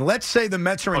permission. Let's say the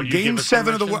Mets are in you Game give us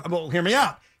 7 of the permission? Well, hear me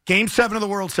out. Game 7 of the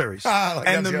World Series.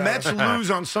 And the Mets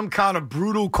lose on some kind of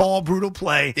brutal call, brutal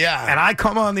play. Yeah. And I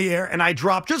come on the air and I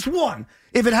drop just one.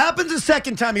 If it happens a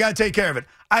second time, you got to take care of it.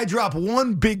 I drop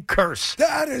one big curse.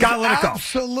 That is gotta let it go.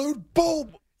 absolute bull.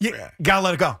 Yeah, gotta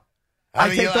let it go. I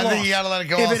take the think loss. you got to let it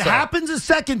go If also. it happens a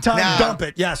second time, Now, dump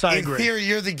it. Yes, I agree. In theory,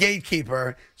 you're the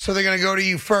gatekeeper, so they're going to go to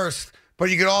you first. But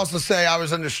you could also say, I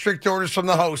was under strict orders from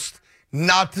the host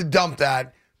not to dump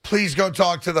that. Please go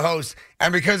talk to the host.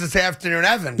 And because it's afternoon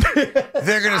Evan,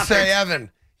 they're going to say, Evan,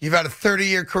 you've had a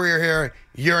 30-year career here.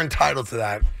 You're entitled to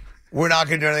that. We're not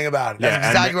going to do anything about it. That's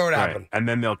exactly what would happen. And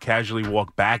then they'll casually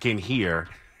walk back in here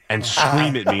and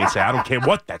scream at me and say, I don't care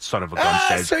what that son of a gun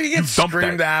says. So you get dumped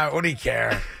screamed that. at. What do you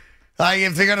care? Like,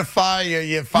 if they're going to fire you,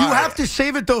 you fire You have to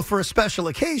save it, though, for a special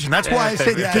occasion. That's why I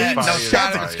say Game no,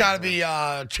 7. it's got to be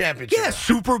championship. Yeah,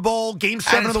 Super Bowl, Game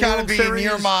 7 And of it's the got to World be Series. in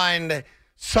your mind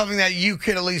something that you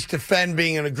can at least defend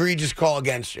being an egregious call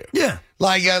against you. Yeah.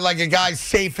 Like a guy's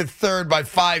safe at third by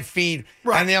 5 feet,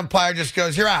 and the umpire just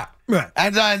goes, "You're out." Right.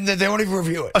 And they won't even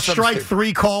review it. A strike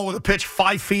 3 call with a pitch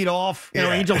 5 feet off. You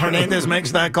know, Angel Hernandez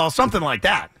makes that call, something like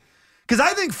that. Because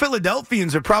I think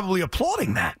Philadelphians are probably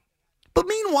applauding that. But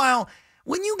meanwhile,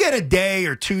 when you get a day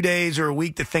or 2 days or a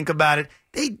week to think about it,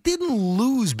 they didn't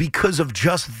lose because of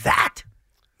just that.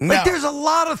 No. Like, there's a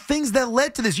lot of things that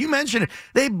led to this. You mentioned it.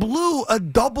 They blew a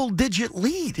double-digit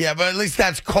lead. Yeah, but at least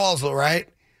that's causal, right?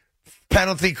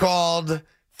 Penalty called,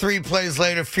 3 plays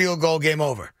later, field goal, game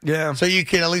over. Yeah. So you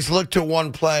can at least look to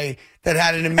one play that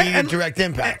had an immediate direct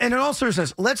impact. And in all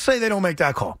seriousness, let's say they don't make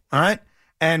that call, all right?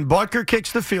 And Butker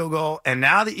kicks the field goal, and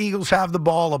now the Eagles have the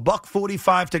ball,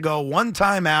 $1:45 to go, 1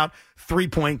 timeout,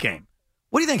 3-point game.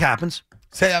 What do you think happens?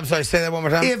 Say that one more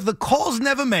time. If the call's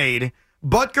never made,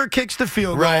 Butker kicks the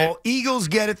field goal, Eagles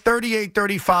get it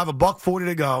 38-35, $1:40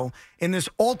 to go. In this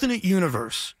alternate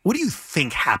universe, what do you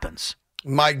think happens?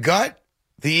 My gut,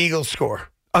 the Eagles score.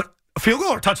 A field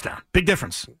goal or touchdown? Big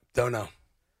difference. Don't know.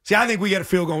 See, I think we get a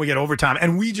field goal and we get overtime,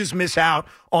 and we just miss out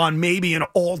on maybe an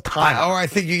all-time. Or I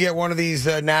think you get one of these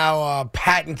now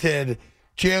patented,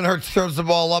 Jalen Hurts throws the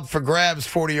ball up for grabs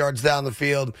 40 yards down the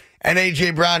field, and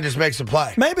A.J. Brown just makes a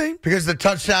play. Maybe. Because the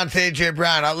touchdown to A.J.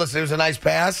 Brown, listen, it was a nice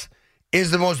pass,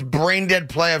 is the most brain-dead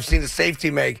play I've seen a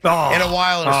safety make in a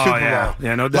while in a Super Bowl.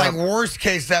 Yeah, no doubt. Like, worst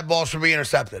case, that ball should be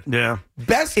intercepted. Yeah.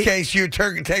 Best case, you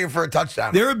take it for a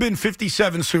touchdown. There have been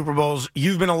 57 Super Bowls.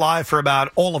 You've been alive for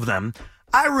about all of them.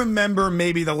 I remember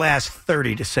maybe the last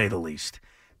 30, to say the least.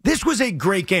 This was a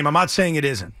great game. I'm not saying it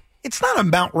isn't. It's not a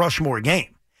Mount Rushmore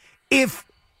game. If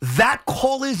that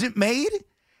call isn't made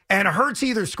and Hurts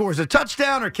either scores a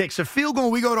touchdown or kicks a field goal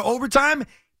and we go to overtime,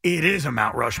 it is a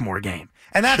Mount Rushmore game.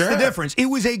 And that's the difference. It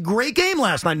was a great game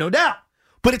last night, no doubt.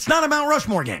 But it's not a Mount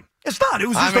Rushmore game. It's not. It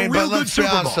was just a real good Super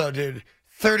Bowl. Also, dude,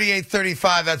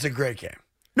 38-35, that's a great game.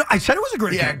 No, I said it was a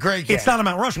great game. Yeah, great game. It's not a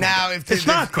Mount Rushmore Now, game. if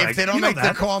they don't make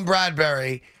the call on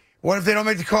Bradbury, what if they don't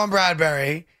make the call on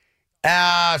Bradbury?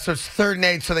 So it's 3rd and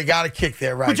 8, so they got to kick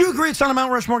there, right? Would you agree it's not a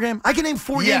Mount Rushmore game? I can name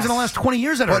 4 games in the last 20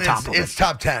 years that are top of it. It's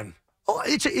top 10. Oh,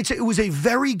 it was a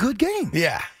very good game.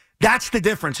 Yeah. That's the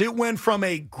difference. It went from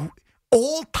a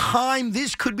all-time,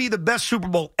 this could be the best Super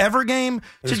Bowl ever game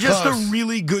to just close. a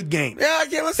really good game. Yeah,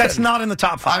 listen. That's not in the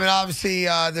top 5. I mean, obviously,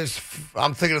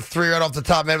 I'm thinking of 3 right off the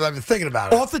top. Maybe I've been thinking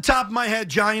about it. Off the top of my head,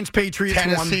 Giants, Patriots,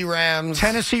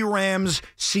 Tennessee Rams,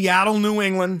 Seattle, New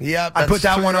England. Yep, I put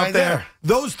that one up right there.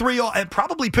 Those 3, and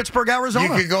probably Pittsburgh, Arizona.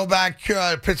 You could go back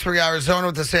Pittsburgh, Arizona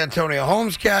with the San Antonio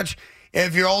Holmes catch.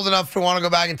 If you're old enough to want to go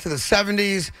back into the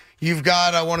 70s, you've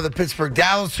got one of the Pittsburgh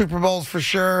Dallas Super Bowls for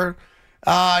sure.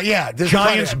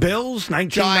 Giants, Bills, 1990.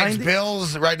 Giants,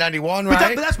 Bills, right, 91,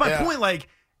 right? But that's my point. Like,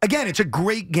 again, it's a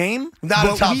great game.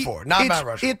 Not a top 4, not Mount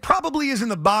Rushmore. It probably is in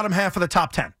the bottom half of the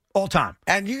top 10 all time.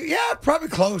 And probably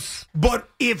close. But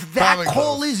if that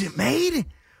call isn't made,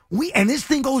 and this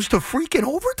thing goes to freaking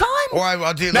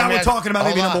overtime. Now we're talking about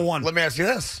maybe number 1. Let me ask you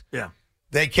this. Yeah.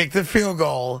 They kick the field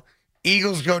goal.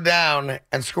 Eagles go down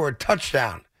and score a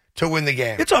touchdown. to win the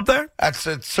game. It's up there. It's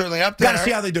certainly up there. Got to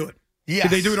see how they do it. Yes.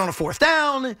 Did they do it on a fourth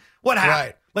down? What happened?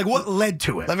 Right. Like, what led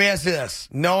to it? Let me ask you this.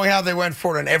 Knowing how they went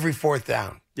for it on every fourth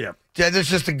down. Yeah. There's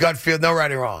just a gut feel, no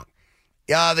right or wrong.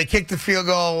 They kicked the field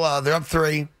goal. They're up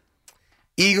 3.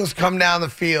 Eagles come down the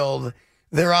field.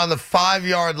 They're on the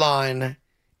 5-yard line,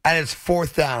 and it's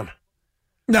 4th down.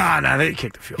 No, they didn't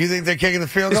kick the field goal. You think they're kicking the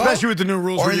field goal? Especially with the new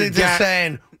rules. Or you think they're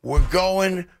saying, we're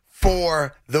going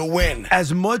for the win?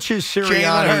 As much as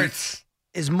Sirianni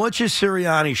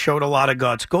showed a lot of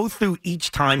guts, go through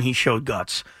each time he showed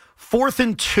guts. 4th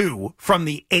and 2 from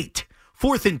the 8.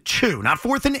 4th and 2, not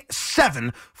 4th and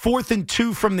 7. 4th and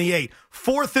 2 from the 8.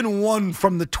 4th and 1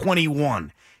 from the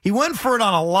 21. He went for it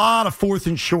on a lot of 4th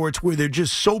and shorts where they're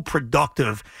just so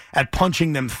productive at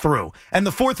punching them through. And the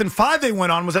 4th and 5 they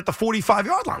went on was at the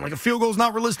 45-yard line. Like, a field goal is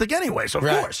not realistic anyway, so of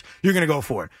course you're going to go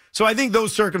for it. So I think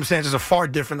those circumstances are far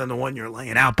different than the one you're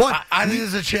laying out. But I think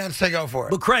there's a chance they go for it.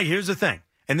 But Craig, here's the thing,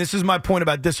 and this is my point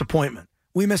about disappointment.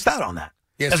 We missed out on that.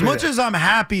 Yes, as much as I'm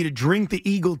happy to drink the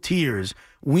Eagle tears,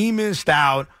 we missed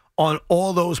out on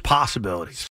all those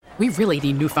possibilities. We really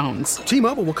need new phones.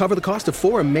 T-Mobile will cover the cost of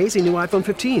 4 amazing new iPhone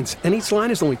 15s, and each line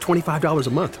is only $25 a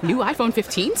month. New iPhone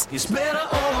 15s? It's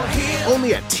better over here.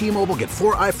 Only at T-Mobile, get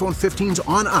 4 iPhone 15s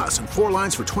on us and 4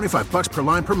 lines for $25 per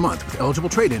line per month with eligible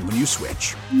trade-in when you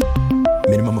switch.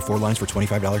 Minimum of 4 lines for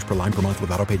 $25 per line per month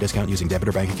with auto-pay discount using debit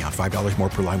or bank account. $5 more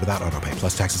per line without auto-pay,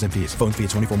 plus taxes and fees. Phone fee at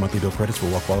 24 monthly bill credits for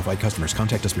well-qualified customers.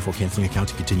 Contact us before canceling account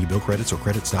to continue bill credits or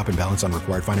credit stop and balance on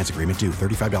required finance agreement due.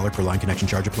 $35 per line connection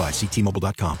charge applies. See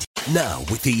T-Mobile.com. Now,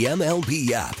 with the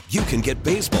MLB app, you can get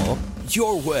baseball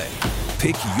your way.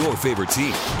 Pick your favorite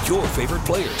team, your favorite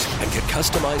players, and get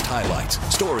customized highlights,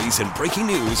 stories, and breaking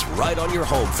news right on your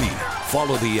home feed.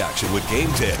 Follow the action with Game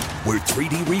 10, where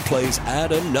 3D replays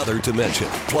add another dimension.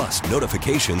 Plus,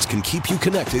 notifications can keep you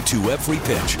connected to every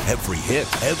pitch, every hit,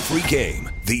 every game.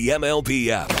 The MLB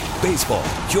app. Baseball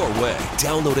your way.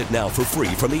 Download it now for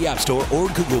free from the App Store or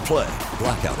Google Play.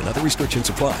 Blackout and other restrictions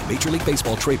apply. Major League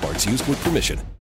Baseball trademarks used with permission.